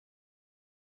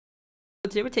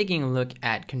Today we're taking a look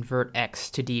at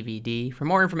ConvertXtodvd. For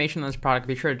more information on this product,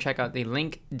 be sure to check out the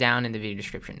link down in the video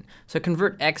description. So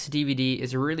ConvertXtodvd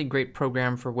is a really great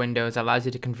program for Windows that allows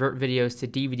you to convert videos to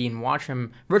DVD and watch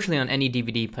them virtually on any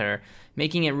DVD player,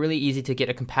 making it really easy to get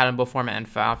a compatible format and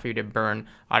file for you to burn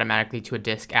automatically to a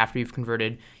disk after you've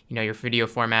converted your video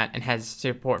format, and has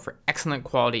support for excellent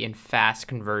quality and fast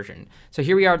conversion. So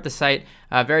here we are at the site,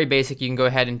 very basic. You can go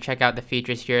ahead and check out the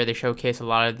features here. They showcase a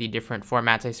lot of the different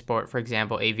formats I support, for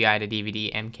example, AVI to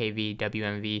DVD, MKV,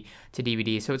 WMV to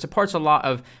DVD. So it supports a lot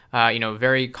of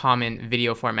very common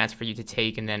video formats for you to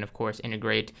take and then of course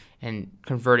integrate and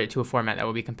convert it to a format that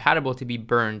will be compatible to be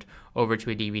burned over to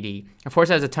a DVD. Of course,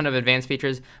 it has a ton of advanced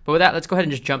features, but with that, let's go ahead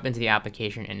and just jump into the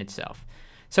application in itself.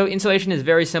 So installation is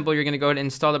very simple. You're going to go ahead and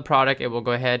install the product. It will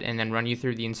go ahead and then run you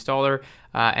through the installer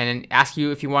and then ask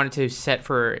you if you wanted to set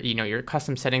for your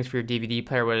custom settings for your DVD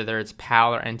player, whether it's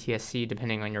PAL or NTSC,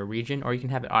 depending on your region, or you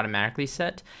can have it automatically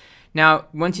set. Now,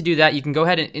 once you do that, you can go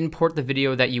ahead and import the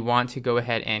video that you want to go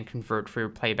ahead and convert for your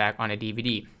playback on a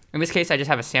DVD. In this case, I just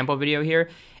have a sample video here,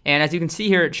 and as you can see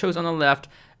here, it shows on the left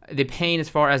the pane as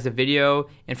far as the video,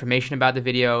 information about the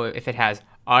video, if it has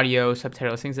audio,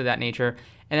 subtitles, things of that nature.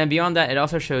 And then beyond that, it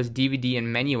also shows DVD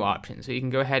and menu options, so you can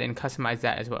go ahead and customize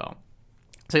that as well.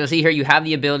 So you'll see here you have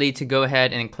the ability to go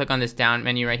ahead and click on this down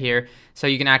menu right here, so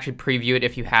you can actually preview it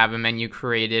if you have a menu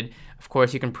created. Of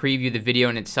course, you can preview the video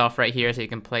in itself right here, so you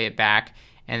can play it back,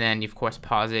 and then of course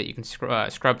pause it. You can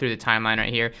scrub through the timeline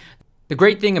right here. The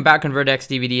great thing about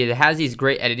ConvertXtodvd is it has these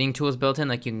great editing tools built in,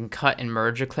 like you can cut and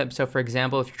merge a clip. So for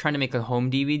example, if you're trying to make a home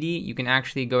DVD, you can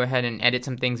actually go ahead and edit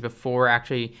some things before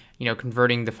actually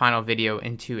converting the final video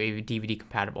into a DVD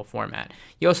compatible format.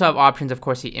 You also have options, of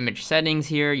course, the image settings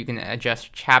here. You can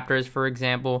adjust chapters, for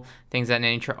example, things of that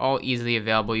nature, all easily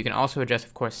available. You can also adjust,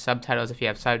 of course, subtitles if you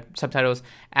have subtitles,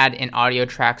 add in audio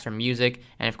tracks or music,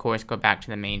 and of course go back to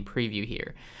the main preview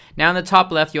here. Now in the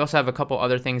top left, you also have a couple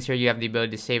other things here. You have the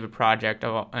ability to save a project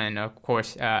and of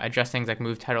course adjust things like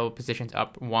move title positions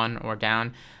up, one, or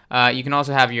down. You can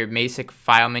also have your basic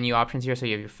file menu options here, so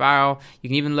you have your file. You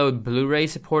can even load Blu-ray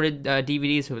supported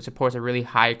DVDs, so it supports a really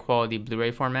high quality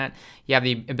Blu-ray format. You have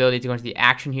the ability to go into the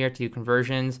action here to do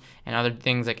conversions and other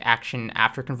things like action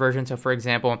after conversion. So for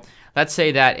example, let's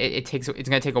say that it's going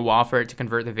to take a while for it to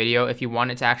convert the video. If you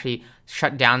want it to actually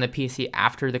shut down the PC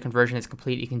after the conversion is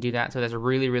complete, you can do that. So that's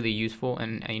really useful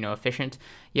and efficient.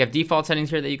 You have default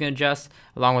settings here that you can adjust,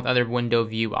 along with other window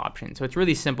view options. So it's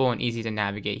really simple and easy to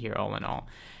navigate here all in all.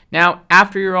 Now,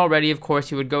 after you're all ready, of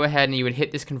course, you would go ahead and you would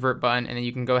hit this convert button, and then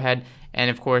you can go ahead and,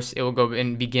 of course, it will go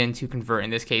and begin to convert. In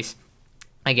this case,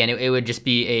 again, it would just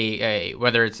be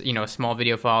whether it's a small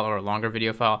video file or a longer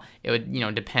video file. It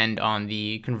would depend on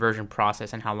the conversion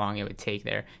process and how long it would take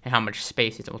there and how much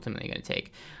space it's ultimately going to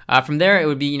take. From there, it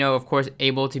would be of course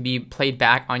able to be played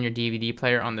back on your DVD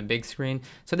player on the big screen.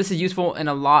 So this is useful in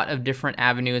a lot of different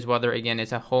avenues, whether again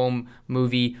it's a home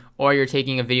movie or you're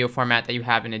taking a video format that you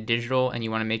have in a digital and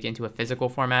you want to make it into a physical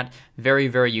format. Very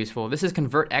useful. This is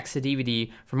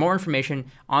ConvertXtodvd. For more information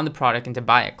on the product and to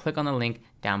buy it, click on the link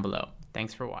down below.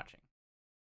 Thanks for watching.